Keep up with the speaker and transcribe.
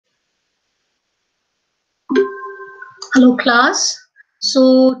Hello, class.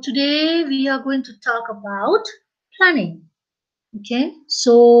 So today we are going to talk about planning. Okay.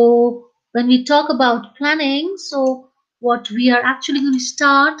 So when we talk about planning, so what we are actually going to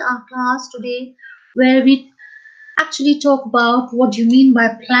start our class today, where we actually talk about what you mean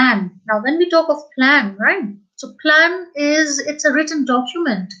by plan. Now, when we talk of plan, right? So plan is it's a written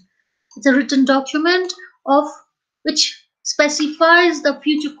document. It's a written document of which specifies the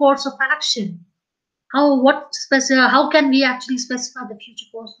future course of action. How can we actually specify the future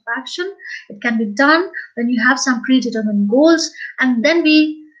course of action? It can be done when you have some predetermined goals, and then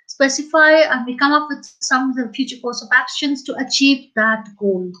we specify and we come up with some of the future course of actions to achieve that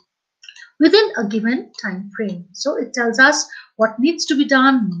goal within a given time frame. So it tells us what needs to be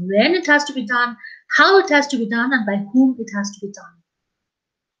done, when it has to be done, how it has to be done, and by whom it has to be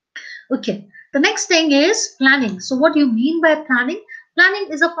done. Okay, the next thing is planning. So what do you mean by planning?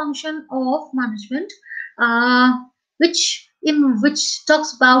 Planning is a function of management, uh, which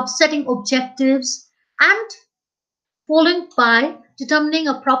talks about setting objectives and following by determining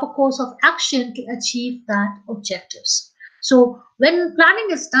a proper course of action to achieve that objectives. So when planning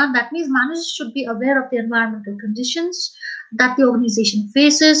is done, that means managers should be aware of the environmental conditions that the organization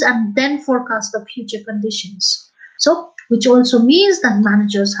faces and then forecast the future conditions. So which also means that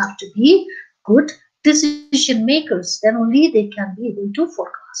managers have to be good decision makers. Then only they can be able to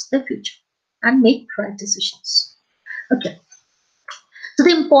forecast the future and make right decisions. Okay. So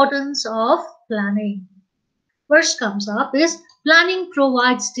the importance of planning first comes up is planning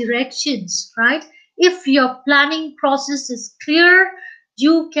provides directions, right? If your planning process is clear,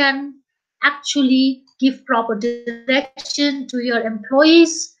 you can actually give proper direction to your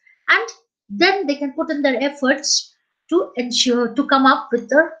employees, and then they can put in their efforts to ensure to come up with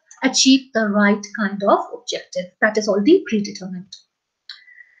the achieve the right kind of objective that is already predetermined.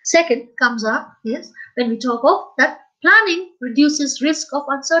 Second comes up is when we talk of that planning reduces risk of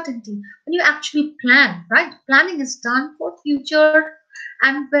uncertainty. When you actually plan, right? Planning is done for future,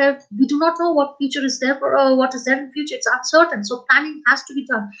 and where we do not know what future is there for or what is there in future. It's uncertain. So planning has to be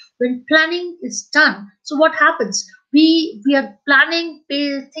done. When planning is done, so what happens? We are planning,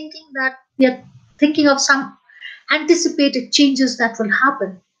 thinking that we are thinking of some anticipated changes that will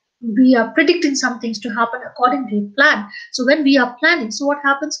happen. We are predicting some things to happen according to plan. So when we are planning, so what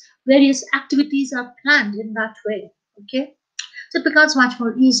happens? Various activities are planned in that way. Okay, so it becomes much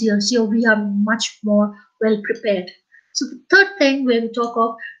more easier. So we are much more well prepared. So the third thing where we talk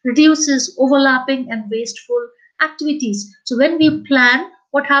of reduces overlapping and wasteful activities. So when we plan,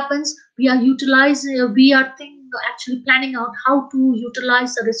 what happens? We are utilizing, we are thinking, actually planning out how to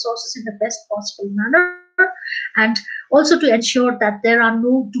utilize the resources in the best possible manner, and also to ensure that there are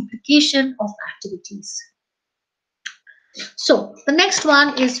no duplication of activities. So the next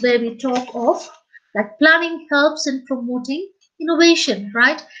one is where we talk of that planning helps in promoting innovation,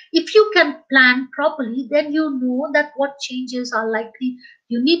 right? If you can plan properly, then you know that what changes are likely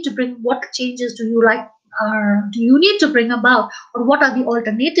you need to bring, what changes do you like do you need to bring about, or what are the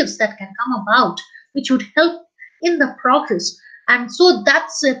alternatives that can come about, which would help in the progress. And so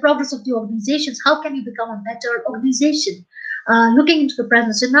that's the progress of the organizations. How can you become a better organization? Looking into the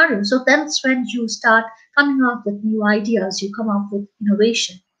present scenario. So that's when you start coming up with new ideas, you come up with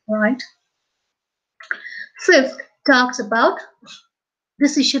innovation, right? Fifth talks about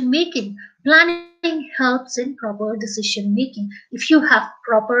decision making. Planning helps in proper decision making. If you have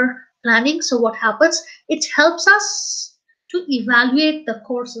proper planning, so what happens? It helps us to evaluate the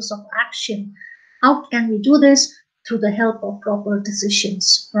courses of action. How can we do this? Through the help of proper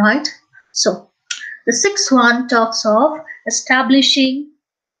decisions, right? So the sixth one talks of establishing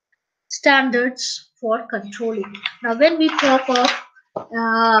standards for controlling. Now, when we talk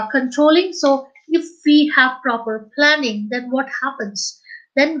of controlling, so if we have proper planning, then what happens?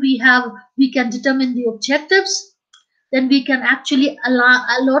 Then we can determine the objectives. Then we can actually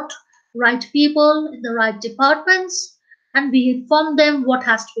allot right people in the right departments, and we inform them what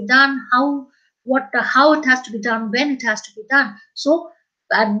has to be done, how it has to be done, when it has to be done. So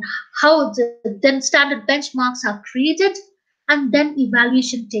and then standard benchmarks are created, and then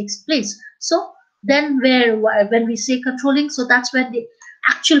evaluation takes place. So then when we say controlling, so that's when the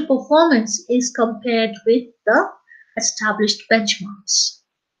actual performance is compared with the established benchmarks.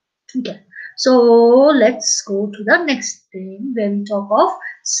 Okay, so let's go to the next thing where we talk of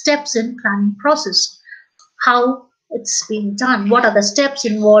steps in planning process. How it's being done, what are the steps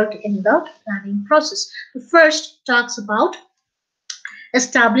involved in the planning process. The first talks about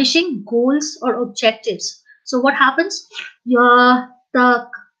establishing goals or objectives. So what happens? The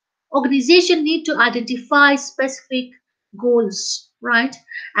organization need to identify specific goals, right?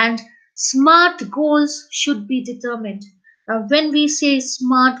 And Smart goals should be determined. Now, when we say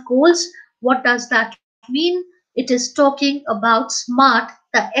smart goals, what does that mean? It is talking about SMART.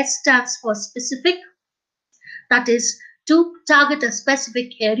 The S stands for specific, that is to target a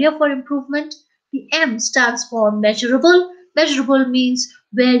specific area for improvement. The M stands for measurable. Measurable means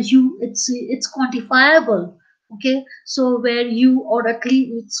where you it's quantifiable. Okay, so where you, or at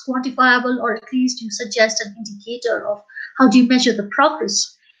least it's quantifiable, or at least you suggest an indicator of how do you measure the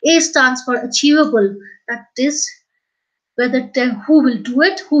progress. A stands for achievable, that is whether who will do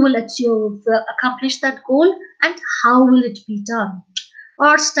it, who will achieve, accomplish that goal, and how will it be done.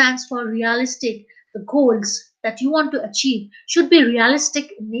 R stands for realistic. The goals that you want to achieve should be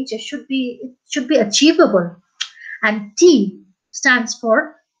realistic in nature, should be achievable. And T stands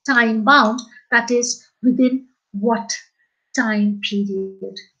for time bound, that is within what time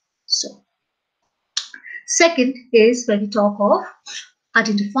period. So second is when we talk of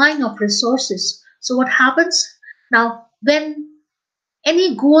identifying of resources. So what happens now when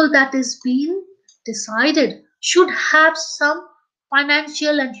any goal that is being decided should have some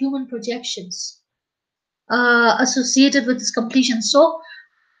financial and human projections associated with its completion. So,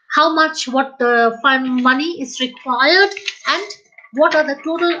 how much, what the money is required, and what are the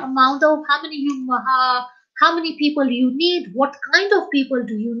total amount of how many people you need, what kind of people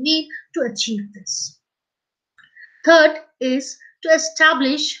do you need to achieve this. Third is to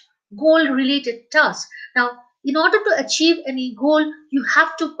establish goal related tasks. Now, in order to achieve any goal, you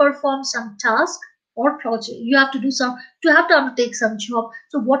have to perform some task or project. You have to undertake some job.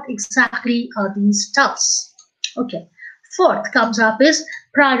 So, what exactly are these tasks? Okay. Fourth comes up is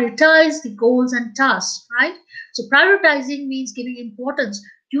prioritize the goals and tasks, right? So, prioritizing means giving importance.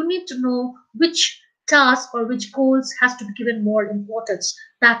 You need to know which task or which goals has to be given more importance.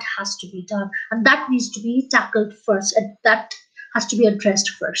 That has to be done, and that needs to be tackled first, and that has to be addressed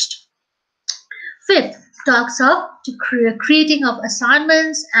first. Fifth talks of to creating of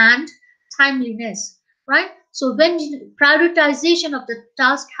assignments and timeliness, right? So when prioritization of the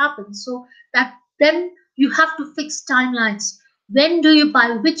task happens, so that then you have to fix timelines. When do you,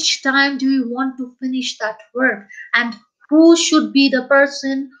 by which time do you want to finish that work, and who should be the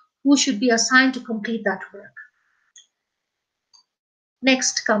person who should be assigned to complete that work.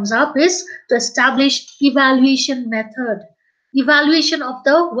 Next comes up is to establish evaluation method. Evaluation of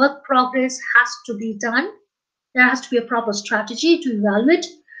the work progress has to be done. There has to be a proper strategy to evaluate.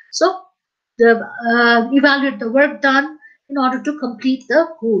 So, evaluate the work done in order to complete the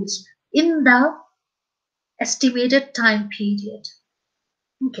goals in the estimated time period.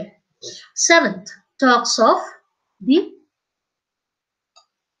 Okay. Seventh talks of the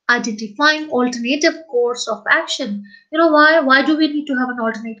identifying alternative course of action. You know why? Why do we need to have an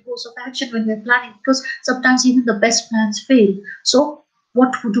alternate course of action when we're planning? Because sometimes even the best plans fail. So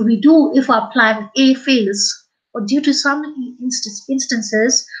what do we do if our plan A fails? Or due to some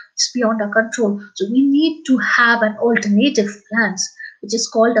instances, it's beyond our control. So we need to have an alternative plans, which is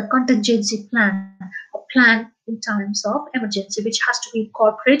called a contingency plan, a plan in times of emergency, which has to be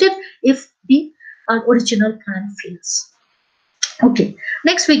incorporated if the original plan fails. Okay,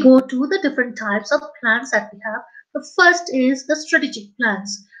 next we go to the different types of plans that we have. The first is the strategic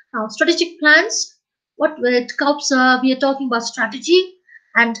plans. Now, strategic plans, what it comes, we are talking about strategy,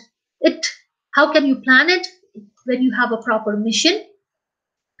 and it. How can you plan it when you have a proper mission?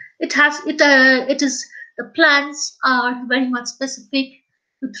 It has it. It is the plans are very much specific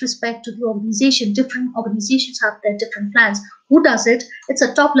with respect to the organization. Different organizations have their different plans. Who does it? It's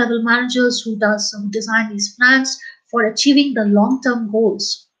a top level managers who design these plans for achieving the long term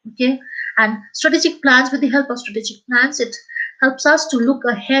goals. Okay, and strategic plans, with the help of strategic plans, it helps us to look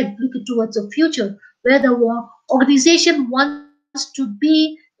ahead, look towards the future, where the organization wants to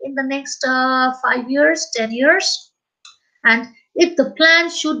be in the next 5 years, 10 years, and if the plan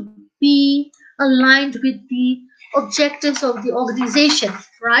should be aligned with the objectives of the organization,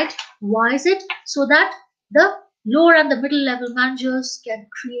 right? Why is it? So that the lower and the middle level managers can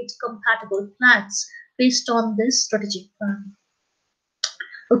create compatible plans based on this strategic plan.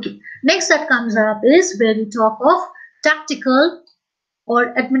 Okay, next that comes up is where we talk of tactical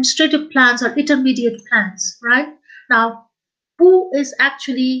or administrative plans or intermediate plans, right? Now, who is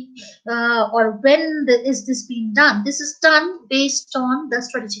actually or when is this being done? This is done based on the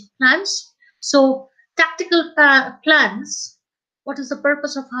strategic plans. So, tactical plans, what is the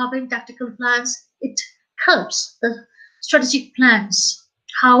purpose of having tactical plans? It helps the strategic plans.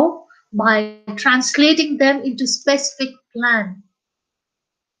 How? By translating them into specific plan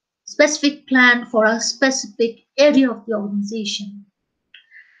for a specific area of the organization.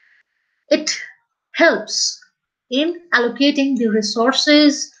 It helps in allocating the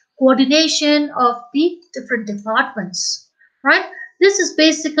resources, coordination of the different departments, right? This is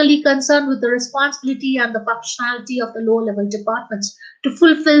basically concerned with the responsibility and the functionality of the lower level departments to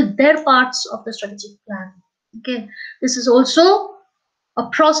fulfill their parts of the strategic plan. Okay, this is also a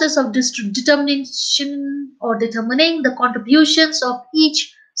process of determination or determining the contributions of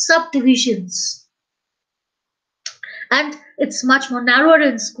each subdivisions, and it's much more narrower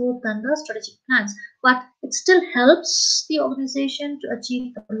in scope than the strategic plans, but it still helps the organization to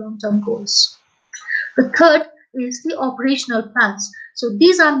achieve the long-term goals. The third is the operational plans. So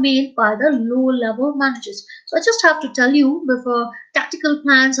these are made by the lower level managers. So I just have to tell you, before tactical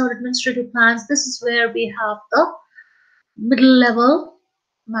plans or administrative plans, this is where we have the middle level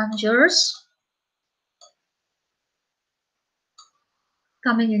managers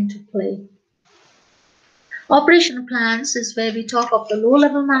coming into play. Operational plans is where we talk of the low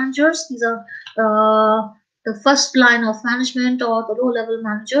level managers. These are the first line of management or the low level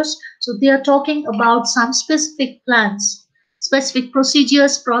managers. So they are talking about some specific plans, specific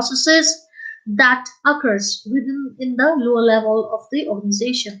procedures, processes that occurs within in the lower level of the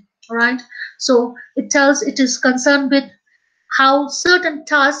organization. Right. So it is concerned with how certain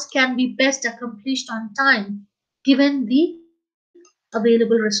tasks can be best accomplished on time given the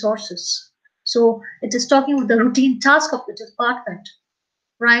available resources. So it is talking about the routine task of the department,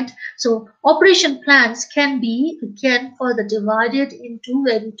 right? So operation plans can be again further divided into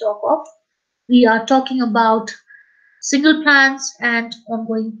where we are talking about single plans and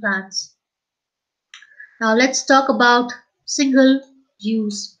ongoing plans. Now let's talk about single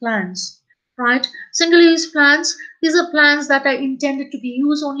use plans, right? Single use plans, these are plans that are intended to be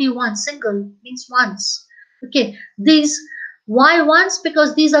used only once. Single means once. Okay, these, why once?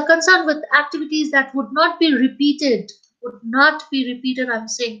 Because these are concerned with activities that would not be repeated, I'm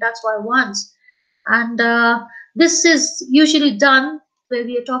saying that's why once. And this is usually done where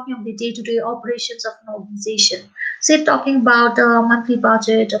we are talking of the day-to-day operations of an organization. Say talking about a monthly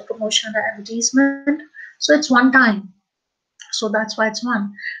budget, a promotion, or advertisement. So it's one time. So that's why it's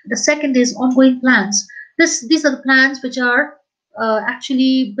one. The second is ongoing plans. These are the plans which are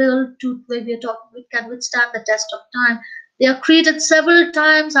actually built to where we are talking, we can withstand the test of time. They are created several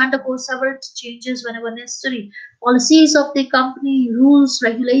times, undergo several changes whenever necessary. Policies of the company, rules,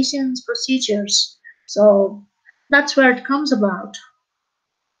 regulations, procedures. So that's where it comes about.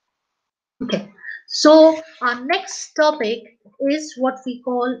 Okay. So our next topic is what we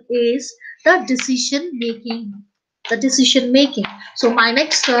call is the decision making. The decision making. So my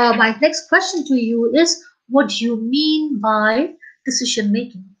next question to you is, what do you mean by decision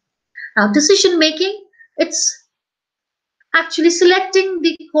making? Now, decision making, it's actually selecting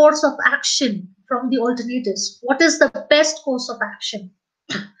the course of action from the alternatives. What is the best course of action?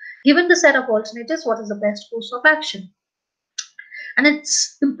 Given the set of alternatives, what is the best course of action? And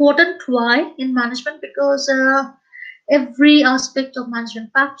it's important why in management, because every aspect of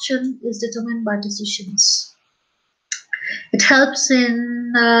management function is determined by decisions. It helps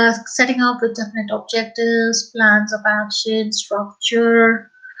in setting out with definite objectives, plans of action,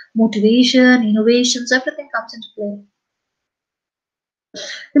 structure, motivation, innovations, everything comes into play.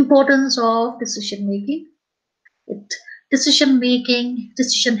 Importance of decision making. It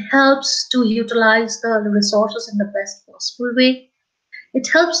decision helps to utilize the resources in the best possible way. It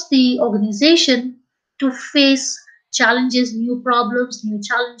helps the organization to face challenges, new problems, new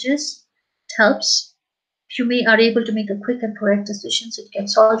challenges. It helps. If you are able to make a quick and correct decisions, it can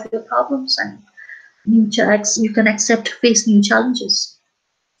solve your problems and you can accept face new challenges.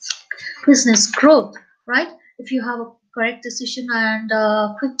 Business growth, right? If you have a correct decision and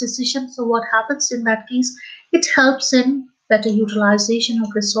a quick decision, so what happens in that case? It helps in better utilization of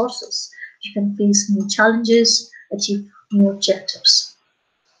resources. You can face new challenges, achieve new objectives.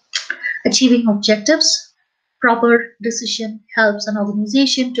 Achieving objectives, proper decision helps an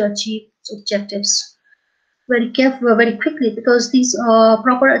organization to achieve its objectives very quickly, because these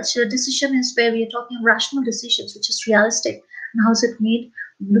proper decision is where we are talking rational decisions, which is realistic. And how is it made?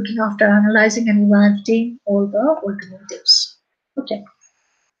 Looking after, analyzing, and evaluating all the alternatives. Okay.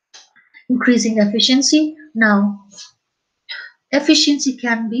 Increasing efficiency. Now, efficiency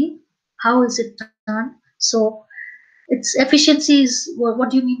can be, how is it done? So it's efficiency is, what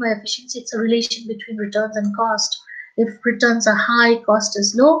do you mean by efficiency? It's a relation between returns and cost. If returns are high, cost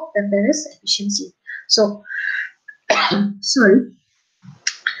is low, then there is efficiency. So sorry,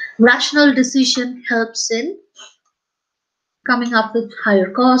 rational decision helps in coming up with higher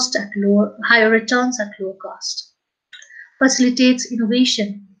returns at lower cost. Facilitates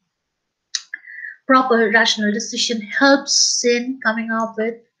innovation. Proper rational decision helps in coming up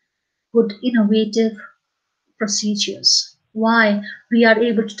with good innovative procedures. Why? We are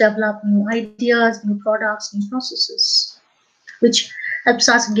able to develop new ideas, new products, new processes, which helps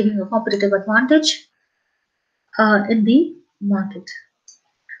us in giving a competitive advantage in the market.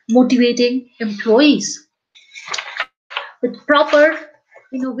 Motivating employees with proper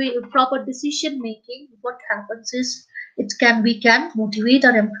decision making. What happens is we can motivate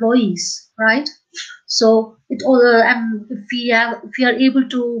our employees, right? So it all and if we are able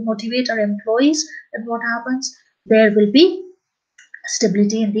to motivate our employees, then what happens? There will be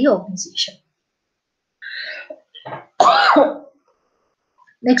stability in the organization.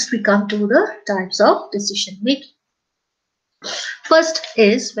 Next, we come to the types of decision making. First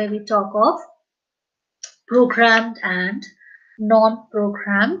is where we talk of programmed and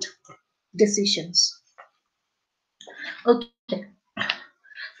non-programmed decisions. Okay.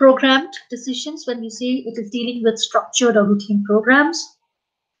 Programmed decisions, when we say it is dealing with structured or routine programs,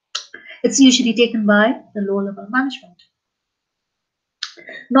 it's usually taken by the lower level management.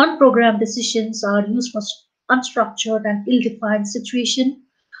 Non-programmed decisions are used for unstructured and ill-defined situation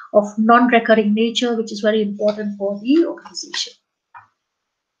of non-recurring nature, which is very important for the organization.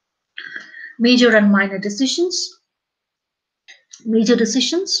 Major and minor decisions. Major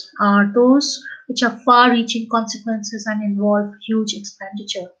decisions are those which have far-reaching consequences and involve huge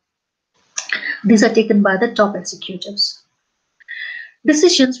expenditure. These are taken by the top executives.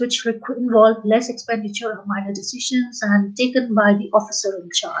 Decisions which involve less expenditure are minor decisions and taken by the officer in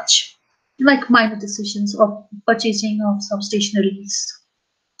charge, like minor decisions of purchasing of some stationaries.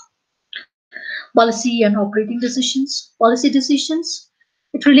 Policy and operating decisions. Policy decisions,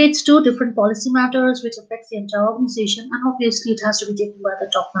 it relates to different policy matters which affects the entire organization, and obviously it has to be taken by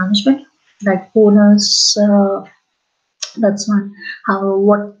the top management, like bonus. That's one. How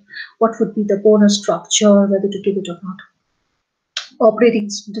what would be the bonus structure, whether to give it or not. Operating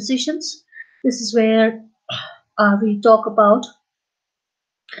decisions. This is where we talk about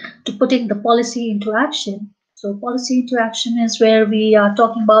to putting the policy into action. So policy into action is where we are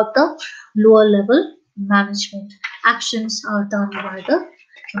talking about the lower level management. Actions are done by the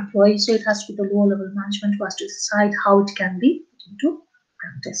employee, so it has to be the lower level management who has to decide how it can be put into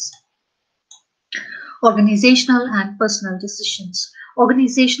practice. Organizational and personal decisions.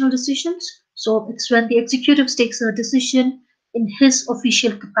 Organizational decisions, so it's when the executive takes a decision in his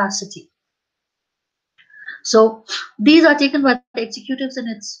official capacity. So these are taken by the executives in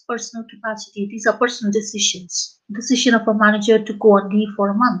its personal capacity. These are personal decisions. Decision of a manager to go on leave for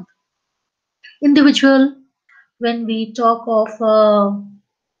a month. Individual, when we talk of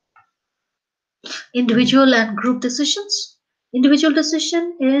individual and group decisions. Individual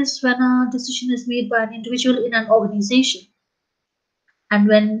decision is when a decision is made by an individual in an organization. And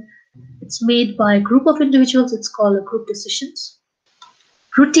when it's made by a group of individuals, it's called a group decisions.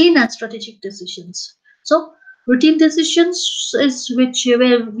 Routine and strategic decisions. So routine decisions is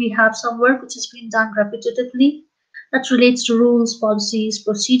where we have some work which has been done repetitively that relates to rules, policies,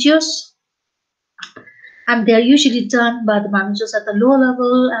 procedures, and they are usually done by the managers at the lower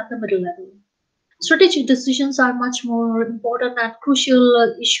level and the middle level. Strategic decisions are much more important and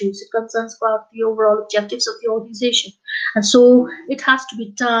crucial issues. It concerns about the overall objectives of the organization, and so it has to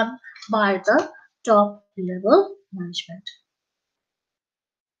be done by the top level management.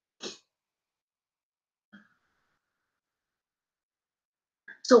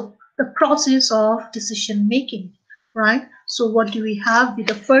 So the process of decision making, right? So what do we have?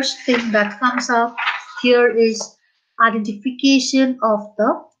 The first thing that comes up here is identification of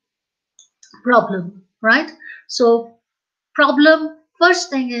the problem, right? So problem, first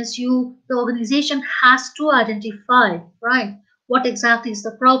thing is the organization has to identify, right, what exactly is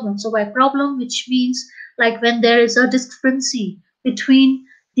the problem. So by problem, which means like when there is a discrepancy between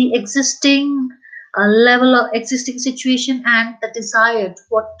the existing level of existing situation and the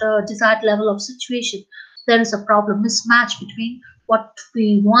desired level of situation, there is a problem, mismatch between what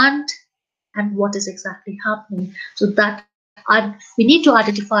we want and what is exactly happening. So that we need to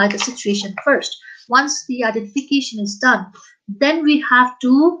identify the situation first. Once the identification is done, then we have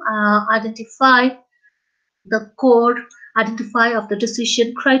to identify the core, identify of the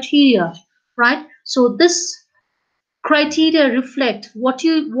decision criteria, right? So this criteria reflect what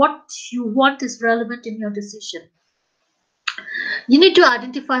you want is relevant in your decision. You need to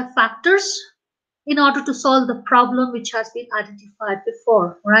identify factors in order to solve the problem which has been identified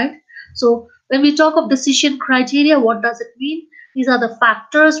before, right? So when we talk of decision criteria, what does it mean? These are the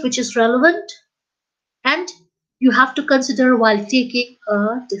factors which is relevant and you have to consider while taking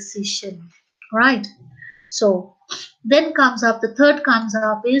a decision, right? So then comes up, the third comes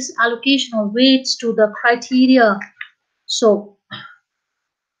up is allocation of weights to the criteria. So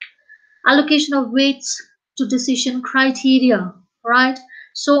allocation of weights to decision criteria, right?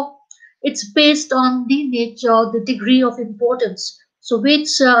 So it's based on the nature, the degree of importance. So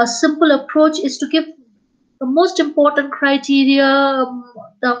which a simple approach is to give the most important criteria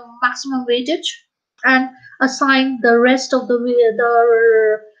the maximum weightage and assign the rest of the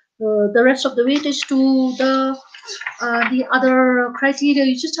rest of the weightage to the other criteria.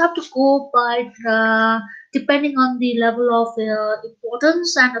 You just have to go by depending on the level of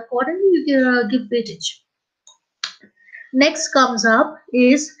importance, and accordingly you give weightage. Next comes up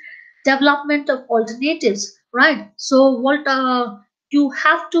is development of alternatives, right? So what you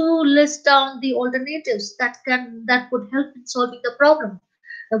have to list down the alternatives that would help in solving the problem.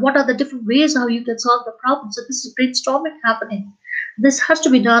 What are the different ways how you can solve the problem? So this is brainstorming happening. This has to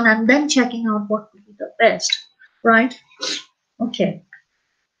be done and then checking out what would be the best, right? Okay.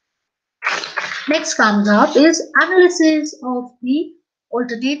 Next comes up is analysis of the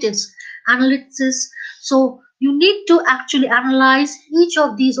alternatives. Analysis. So you need to actually analyze each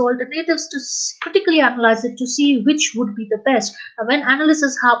of these alternatives to critically analyze it to see which would be the best. And when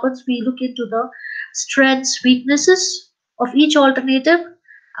analysis happens, we look into the strengths, weaknesses of each alternative,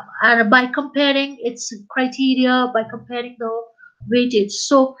 and by comparing its criteria, by comparing the weightage.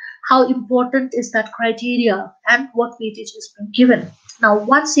 So how important is that criteria and what weightage is being given. Now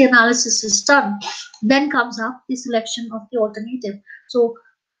once the analysis is done, then comes up the selection of the alternative. So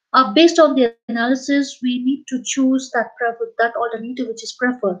based on the analysis, we need to choose that alternative which is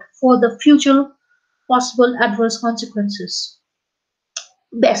preferred for the future possible adverse consequences.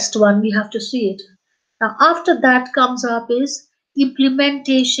 Best one, we have to see it. Now after that comes up is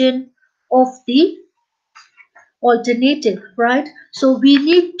implementation of the alternative, right? So we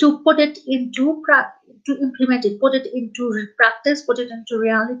need to put it into to implement it, put it into practice, put it into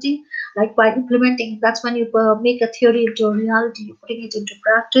reality. Like by implementing, that's when you make a theory into a reality, you're putting it into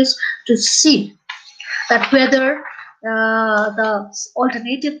practice to see that whether the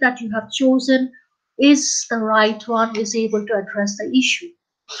alternative that you have chosen is the right one, is able to address the issue,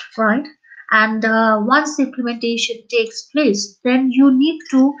 right? And once the implementation takes place, then you need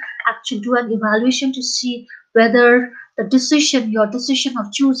to actually do an evaluation to see whether your decision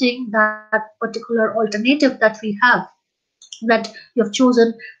of choosing that particular alternative that we have, that you have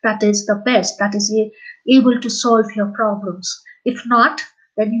chosen, that is the best, that is able to solve your problems. If not,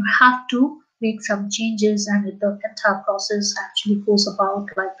 then you have to make some changes, and the entire process actually goes about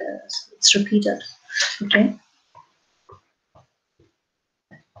like this. It's repeated. Okay.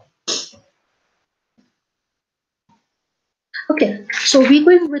 Okay, so we're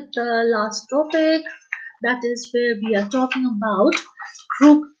going with the last topic. That is where we are talking about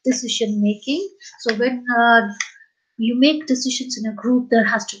group decision making. So when you make decisions in a group, there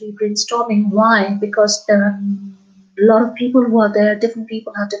has to be brainstorming. Why? Because there are a lot of people who are there, different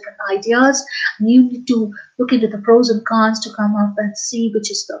people have different ideas, and you need to look into the pros and cons to come up and see which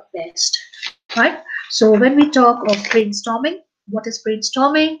is the best, right? So when we talk of brainstorming, what is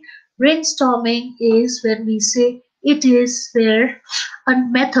brainstorming? Brainstorming is when we say it is where a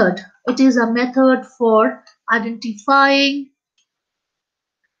method, it is a method for identifying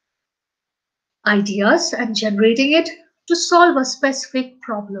ideas and generating it to solve a specific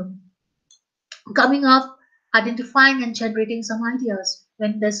problem. Coming up, identifying and generating some ideas.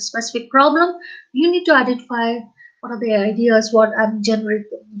 When there's a specific problem, you need to identify what are the ideas, what I'm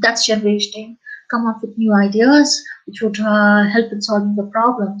that's generating, come up with new ideas which would help in solving the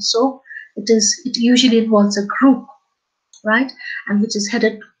problem. So it usually involves a group, right, and which is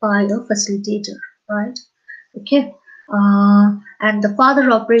headed by a facilitator, right? Okay. And the father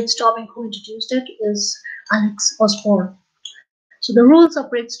of brainstorming who introduced it is Alex Osborne. So the rules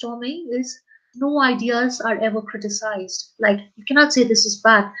of brainstorming is no ideas are ever criticized. Like you cannot say this is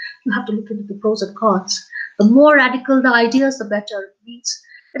bad. You have to look into the pros and cons. The more radical the ideas, the better. It means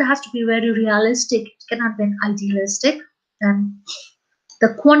it has to be very realistic. It cannot be idealistic. And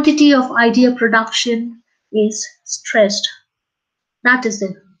the quantity of idea production is stressed. That is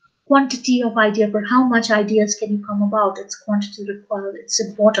the quantity of idea, but how much ideas can you come about? It's quantity required. It's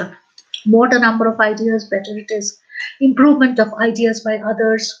important. More the number of ideas, better it is. Improvement of ideas by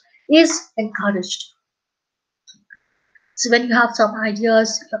others is encouraged. So when you have some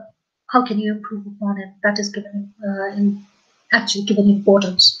ideas, how can you improve upon it? That is actually given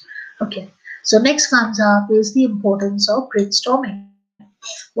importance. Okay. So next comes up is the importance of brainstorming.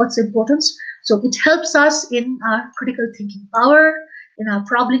 What's importance? So it helps us in our critical thinking power, in our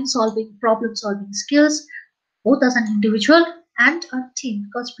problem solving skills, both as an individual and a team,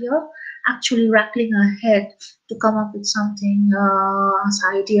 because we are actually rattling our head to come up with something as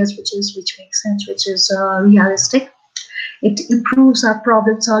ideas which makes sense, which is realistic. It improves our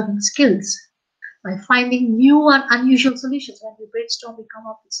problem solving skills. by finding new and unusual solutions. When we brainstorm, we come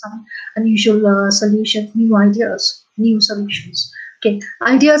up with some unusual solutions, new ideas, new solutions. Okay,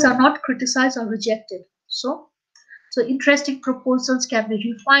 ideas are not criticized or rejected. So interesting proposals can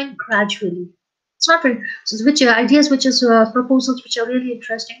be refined gradually. It's not very, so which ideas, which is proposals which are really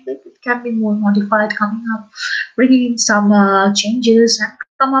interesting, it can be more modified, coming up, bringing in some changes, and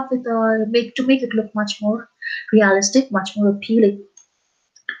come up with make it look much more realistic, much more appealing.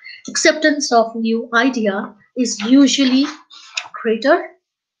 Acceptance of new idea is usually greater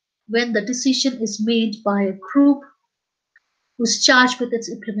when the decision is made by a group who's charged with its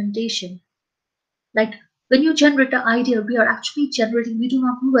implementation. Like when you generate an idea, we are actually generating, we do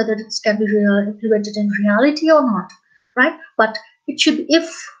not know whether it can be implemented in reality or not, right? But it should,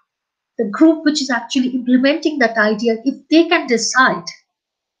 if the group which is actually implementing that idea, if they can decide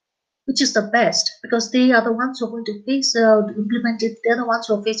which is the best, because they are the ones who are going to face implement it, they're the ones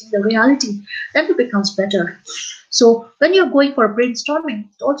who are facing the reality, then it becomes better. So when you're going for brainstorming,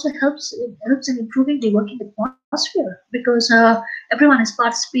 it also helps in improving the working atmosphere, because everyone is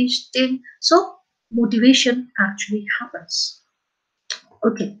participating, so motivation actually happens.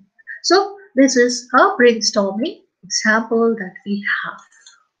 Okay, so this is a brainstorming example that we have.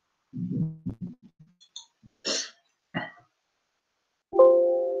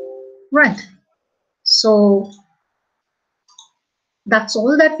 Right. So that's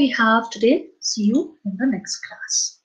all that we have today. See you in the next class.